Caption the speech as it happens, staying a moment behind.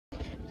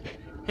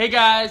Hey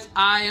guys,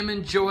 I am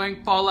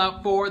enjoying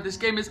Fallout 4. This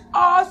game is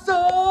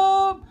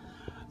awesome!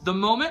 The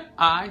moment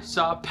I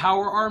saw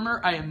power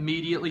armor, I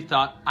immediately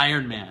thought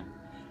Iron Man.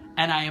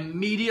 And I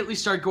immediately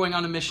started going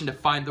on a mission to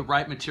find the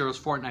right materials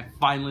for it, and I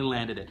finally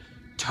landed it.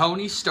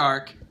 Tony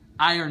Stark,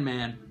 Iron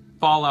Man,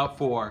 Fallout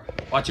 4.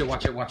 Watch it,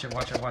 watch it, watch it,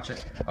 watch it, watch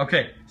it.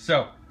 Okay,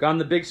 so, got on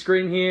the big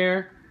screen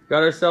here.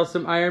 Got ourselves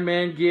some Iron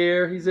Man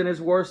gear. He's in his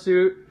war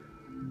suit.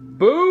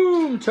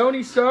 Boom!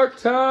 Tony Stark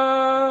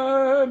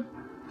time!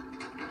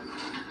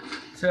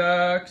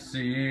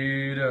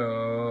 Tuxedo.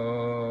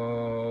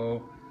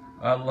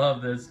 I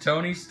love this.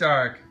 Tony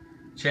Stark.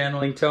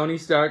 Channeling Tony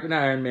Stark and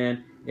Iron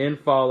Man in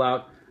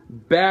Fallout.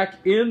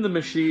 Back in the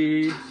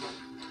machine.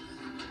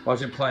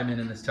 Watch him climb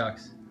in this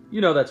tux.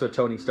 You know that's what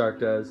Tony Stark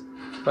does.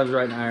 Climbs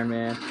right in Iron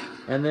Man.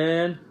 And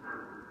then,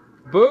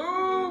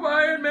 boom!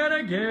 Iron Man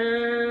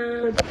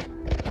again!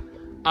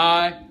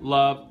 I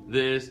love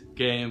this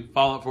game.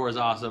 Fallout 4 is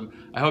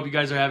awesome. I hope you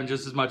guys are having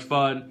just as much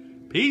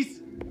fun.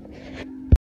 Peace!